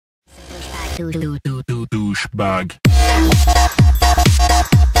Douchebag.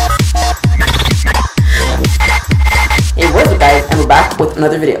 Hey, what's up guys, and we're back with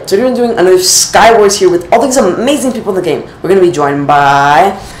another video. So we're doing another Skywars here with all these amazing people in the game. We're going to be joined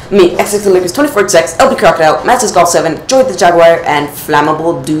by me, XX24XX, LB Crocodile, Masters Golf 7, Joy the Jaguar, and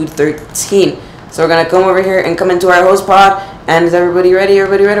Flammable Dude 13. So we're going to come over here and come into our host pod. And is everybody ready?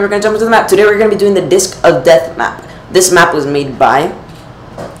 Everybody ready? We're going to jump into the map. Today we're going to be doing the Disc of Death map. This map was made by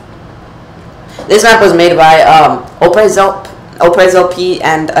Oprez LP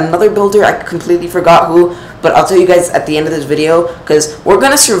and another builder. I completely forgot who, but I'll tell you guys at the end of this video, because we're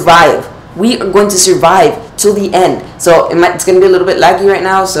gonna survive. We are going to survive till the end. So it's gonna be a little bit laggy right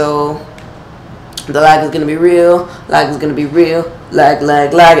now, so the lag is gonna be real. Lag is gonna be real. Lag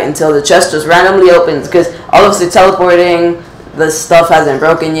until the chest just randomly opens, because all of us are teleporting. The stuff hasn't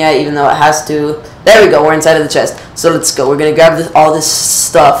broken yet, even though it has to. There we go, we're inside of the chest. So let's go. We're gonna grab all this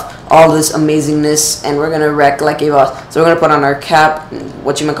stuff, all this amazingness, and we're gonna wreck like a boss. So we're gonna put on our cap,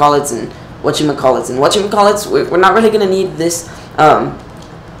 whatchamacallits, and whatchamacallits. We're not really gonna need this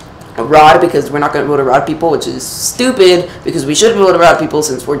rod, because we're not gonna be able to rod people, which is stupid, because we should be able to rod people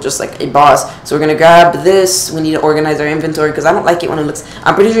since we're just like a boss. So we're gonna grab this. We need to organize our inventory, because I don't like it when it looks.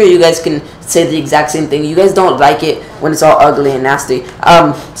 I'm pretty sure you guys can say the exact same thing. You guys don't like it when it's all ugly and nasty.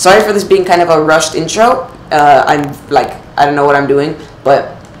 Sorry for this being kind of a rushed intro. I'm like, I don't know what I'm doing,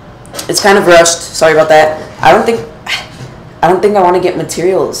 but it's kind of rushed. Sorry about that. I don't think I want to get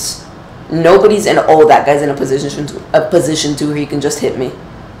materials. Nobody's in. Oh, that guy's in a position to where he can just hit me.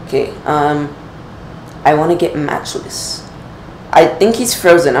 Okay. I want to get matchless. I think he's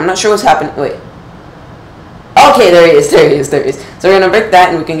frozen. I'm not sure what's happening. Wait. Okay, there he is. So we're gonna break that,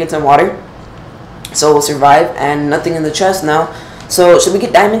 and we can get some water. So we'll survive, and nothing in the chest now. So should we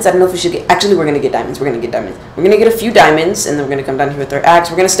get diamonds? I don't know if we should get. Actually, we're gonna get diamonds. We're gonna get a few diamonds, and then we're gonna come down here with our axe.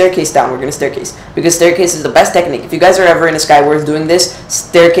 We're gonna staircase down. Because staircase is the best technique. If you guys are ever in a Skywars doing this,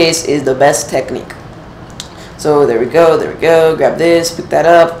 staircase is the best technique. So there we go. Grab this, pick that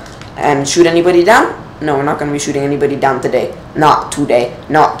up, and shoot anybody down. No, we're not gonna be shooting anybody down today. Not today.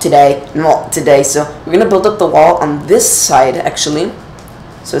 So we're gonna build up the wall on this side actually.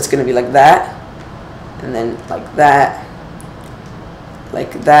 So it's gonna be like that, and then like that.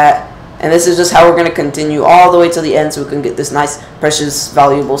 And this is just how we're going to continue all the way to the end, so we can get this nice, precious,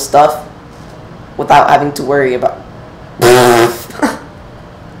 valuable stuff without having to worry about.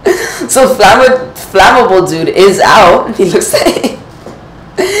 So Flammable Dude is out. He looks like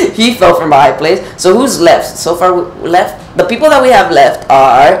he fell from a high place. So who's left? So far left, the people that we have left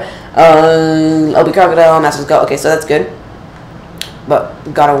are LB Crocodile, Masters Go. Okay, so that's good, but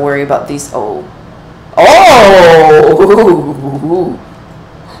gotta worry about these.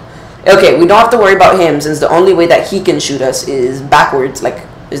 Okay, we don't have to worry about him, since the only way that he can shoot us is backwards. Like,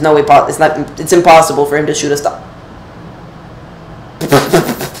 there's no way. It's impossible for him to shoot us.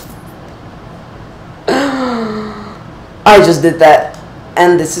 I just did that,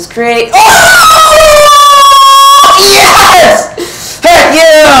 and this is great. Oh! Yes! Heck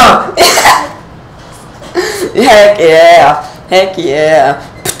yeah! Heck yeah!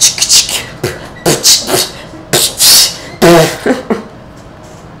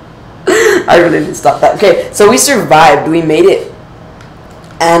 I really need to stop that. Okay, so we survived. We made it.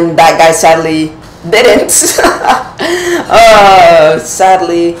 And that guy sadly didn't.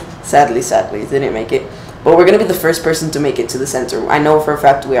 Sadly didn't make it. But we're going to be the first person to make it to the center. I know for a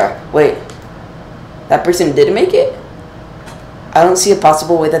fact we are. Wait. That person did make it? I don't see a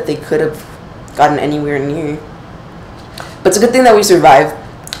possible way that they could have gotten anywhere near. But it's a good thing that we survived,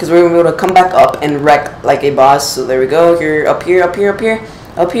 because we were able to come back up and wreck like a boss. So there we go. Here, up here.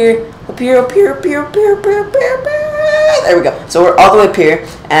 There we go. So we're all the way up here,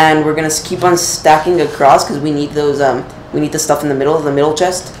 and we're gonna keep on stacking across, because we need those. We need the stuff in the middle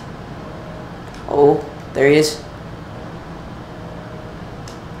chest. Oh, there he is.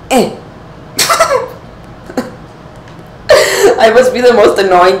 I must be the most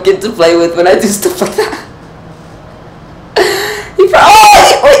annoying kid to play with when I do stuff like that. Wait,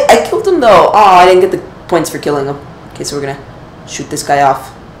 I killed him though. Oh, I didn't get the points for killing him. Okay, so we're gonna shoot this guy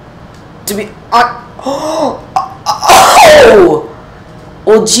off.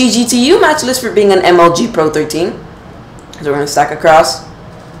 Well, GG to you, Matchless, for being an MLG Pro 13. So we're gonna stack across.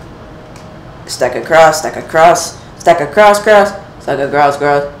 I don't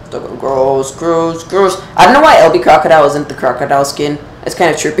know why LB Crocodile isn't the crocodile skin. It's kind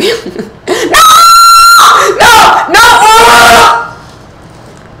of trippy.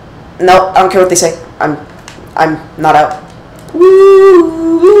 No, I don't care what they say. I'm not out.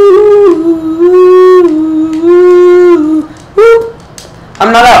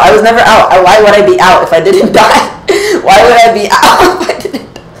 I'm not out. I was never out. Why would I be out if I didn't die? Why would I be out if I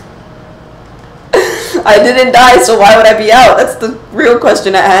didn't die? I didn't die, so why would I be out? That's the real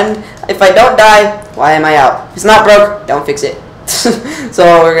question at hand. If I don't die, why am I out? If it's not broke, don't fix it.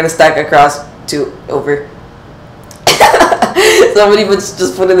 So we're gonna stack across to over. Somebody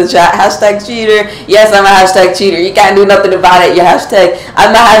just put in the chat, hashtag cheater. Yes, I'm a hashtag cheater. You can't do nothing about it. You hashtag.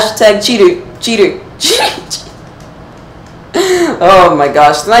 I'm a hashtag cheater. Cheater. Oh my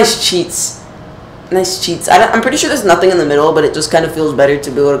gosh, nice cheats. Nice cheats. I'm pretty sure there's nothing in the middle, but it just kind of feels better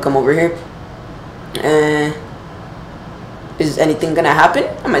to be able to come over here. Is anything gonna happen?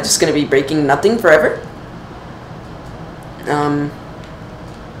 Am I just gonna be breaking nothing forever?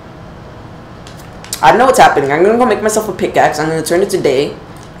 I don't know what's happening. I'm gonna go make myself a pickaxe. I'm gonna turn it to day,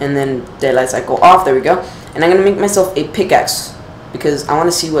 and then daylight cycle off. There we go. And I'm gonna make myself a pickaxe because I want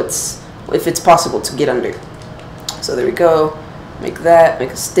to see if it's possible to get under. So there we go. Make that.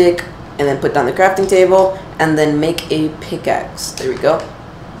 Make a stick, and then put down the crafting table, and then make a pickaxe. There we go.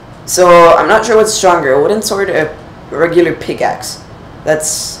 So I'm not sure what's stronger, a wooden sword or a regular pickaxe. I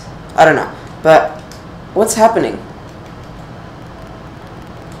don't know. But what's happening?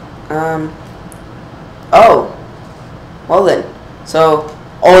 Oh, well then. So,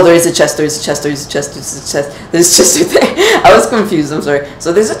 oh, there is a chest. There's a chest. There's a chest. There's a chest. There's a chest right there. I was confused. I'm sorry.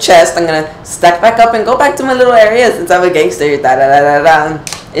 So there's a chest. I'm gonna stack back up and go back to my little area since I'm a gangster. Da da da da da.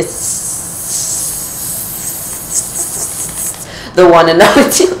 It's the one and only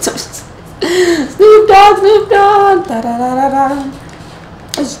Snoop Dogg, Snoop Dogg. Da da da da da.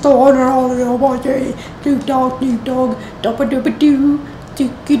 It's the one and only Snoop Dogg, Snoop Dogg. Doppa doppa doo.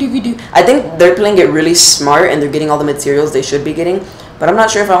 I think they're playing it really smart and they're getting all the materials they should be getting, but I'm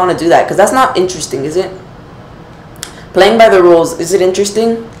not sure if I want to do that because that's not interesting, is it? Playing by the rules, is it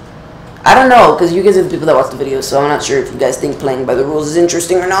interesting? I don't know, because you guys are the people that watch the videos, so I'm not sure if you guys think playing by the rules is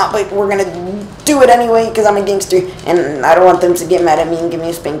interesting or not, but we're gonna do it anyway because I'm a gangster and I don't want them to get mad at me and give me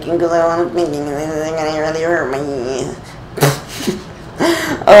a spanking because I don't want to spanking and they're gonna really hurt me.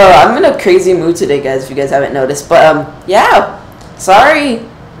 I'm in a crazy mood today, guys, if you guys haven't noticed, but yeah. Sorry.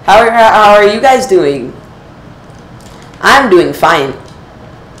 How are you guys doing? I'm doing fine.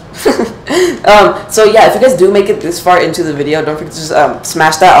 So yeah, if you guys do make it this far into the video, don't forget to just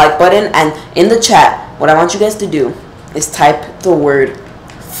smash that like button, and in the chat, what I want you guys to do is type the word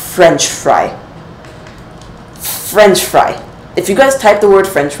French fry. French fry. If you guys type the word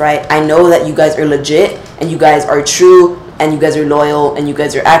French fry, I know that you guys are legit and you guys are true and you guys are loyal and you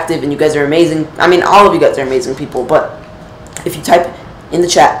guys are active and you guys are amazing. I mean, all of you guys are amazing people, but if you type in the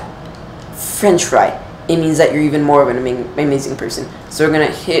chat French fry, it means that you're even more of an amazing person. So we're gonna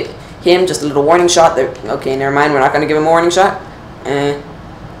hit him, just a little warning shot there. Okay, never mind, we're not gonna give him a warning shot.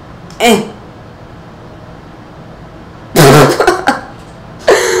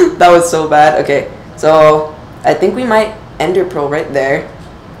 That was so bad. Okay, so I think we might ender pearl right there.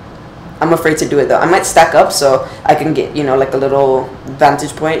 I'm afraid to do it though. I might stack up so I can get, you know, like a little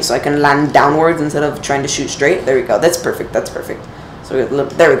vantage point so I can land downwards instead of trying to shoot straight. There we go. That's perfect. That's perfect. So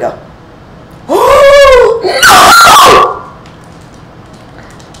there we go. Oh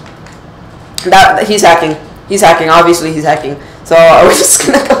no! That he's hacking. He's hacking. Obviously he's hacking. So we're just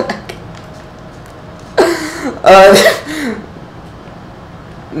gonna go back.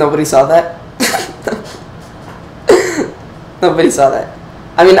 Nobody saw that. Nobody saw that.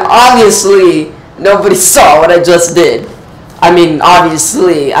 I mean, obviously, nobody saw what I just did. I mean,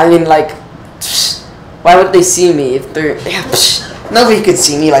 obviously. I mean, like, why would they see me if they're... Nobody could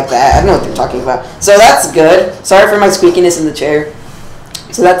see me like that. I don't know what they're talking about. So that's good. Sorry for my squeakiness in the chair.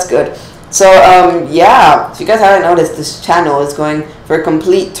 So that's good. So, yeah. If you guys haven't noticed, this channel is going for a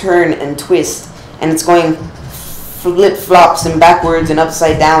complete turn and twist. And it's going flip-flops and backwards and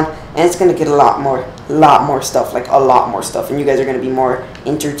upside down. And it's going to get a lot more stuff, like a lot more stuff, and you guys are going to be more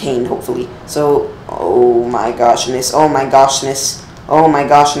entertained, hopefully. So, oh my goshness, oh my goshness, oh my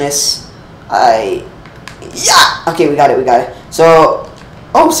goshness, yeah, okay, we got it, so,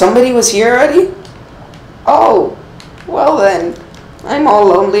 oh, somebody was here already? Oh, well then, I'm all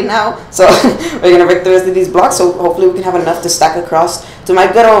lonely now, so, we're going to break the rest of these blocks, so hopefully we can have enough to stack across to my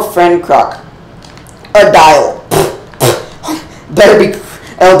good old friend Croc. A dial. Better be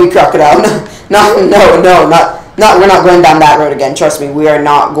LB Crocodile. No, we're not going down that road again. Trust me, we are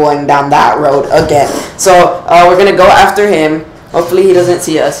not going down that road again. So, we're gonna go after him. Hopefully he doesn't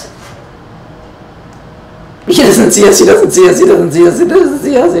see us. He doesn't see us, he doesn't see us, he doesn't see us, he doesn't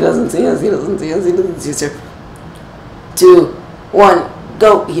see us, he doesn't see us, he doesn't see us, he doesn't see us. 2, 1,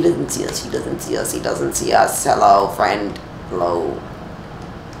 go. He doesn't see us, he doesn't see us, he doesn't see us. Hello, friend. Hello.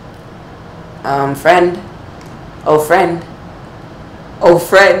 Friend. Oh, friend. Oh,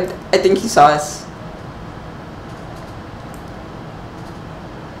 friend. I think he saw us.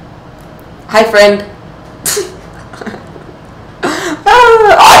 Hi, friend. Oh,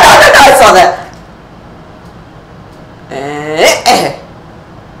 no, I saw that.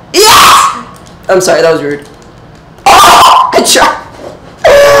 Yes! I'm sorry, that was rude. Oh, good shot.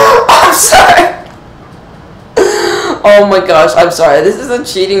 I'm sorry. Oh my gosh, I'm sorry. This is a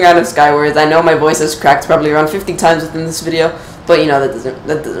cheating round of Skywars. I know my voice has cracked probably around 50 times within this video, but you know that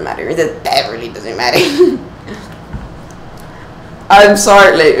doesn't matter. That really doesn't matter. I'm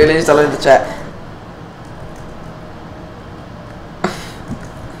sorry. Let me just tell in the chat.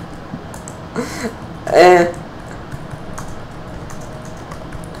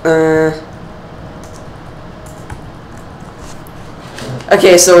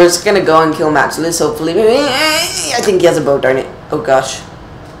 Okay, so we're just gonna go and kill Maximus, hopefully. I think he has a bow, darn it. Oh gosh.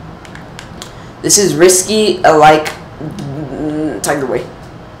 This is risky, like Tiger Way.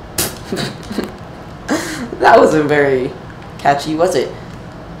 That wasn't very catchy, was it?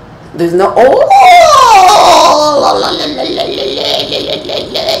 There's no. Oh!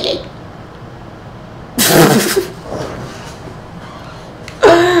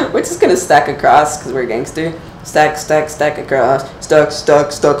 We're just gonna stack across because we're a gangster. Stack, stack, stack across. Stack,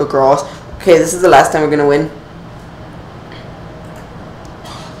 stack, stack across. Okay, this is the last time we're gonna win.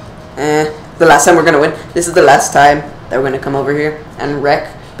 The last time we're gonna win. This is the last time that we're gonna come over here and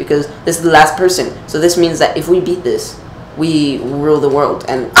wreck because this is the last person. So this means that if we beat this, we rule the world.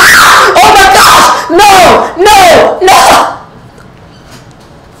 And oh my gosh! No! No! No!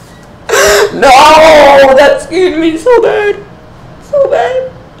 No! That scared me so bad. So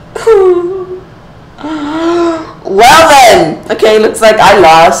bad. Well then, okay, looks like I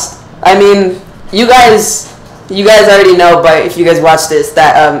lost. I mean, you guys already know, but if you guys watch this,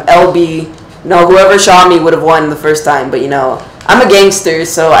 that whoever shot me would have won the first time. But you know, I'm a gangster,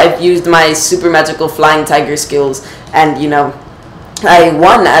 so I've used my super magical flying tiger skills, and you know, I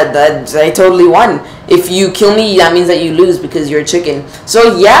won. I totally won. If you kill me, that means that you lose because you're a chicken.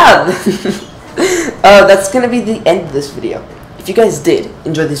 So yeah, that's gonna be the end of this video. If you guys did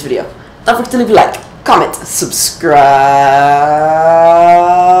enjoy this video, don't forget to leave a like, comment, subscribe,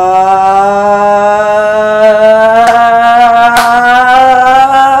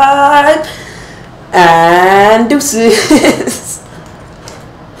 and deuces.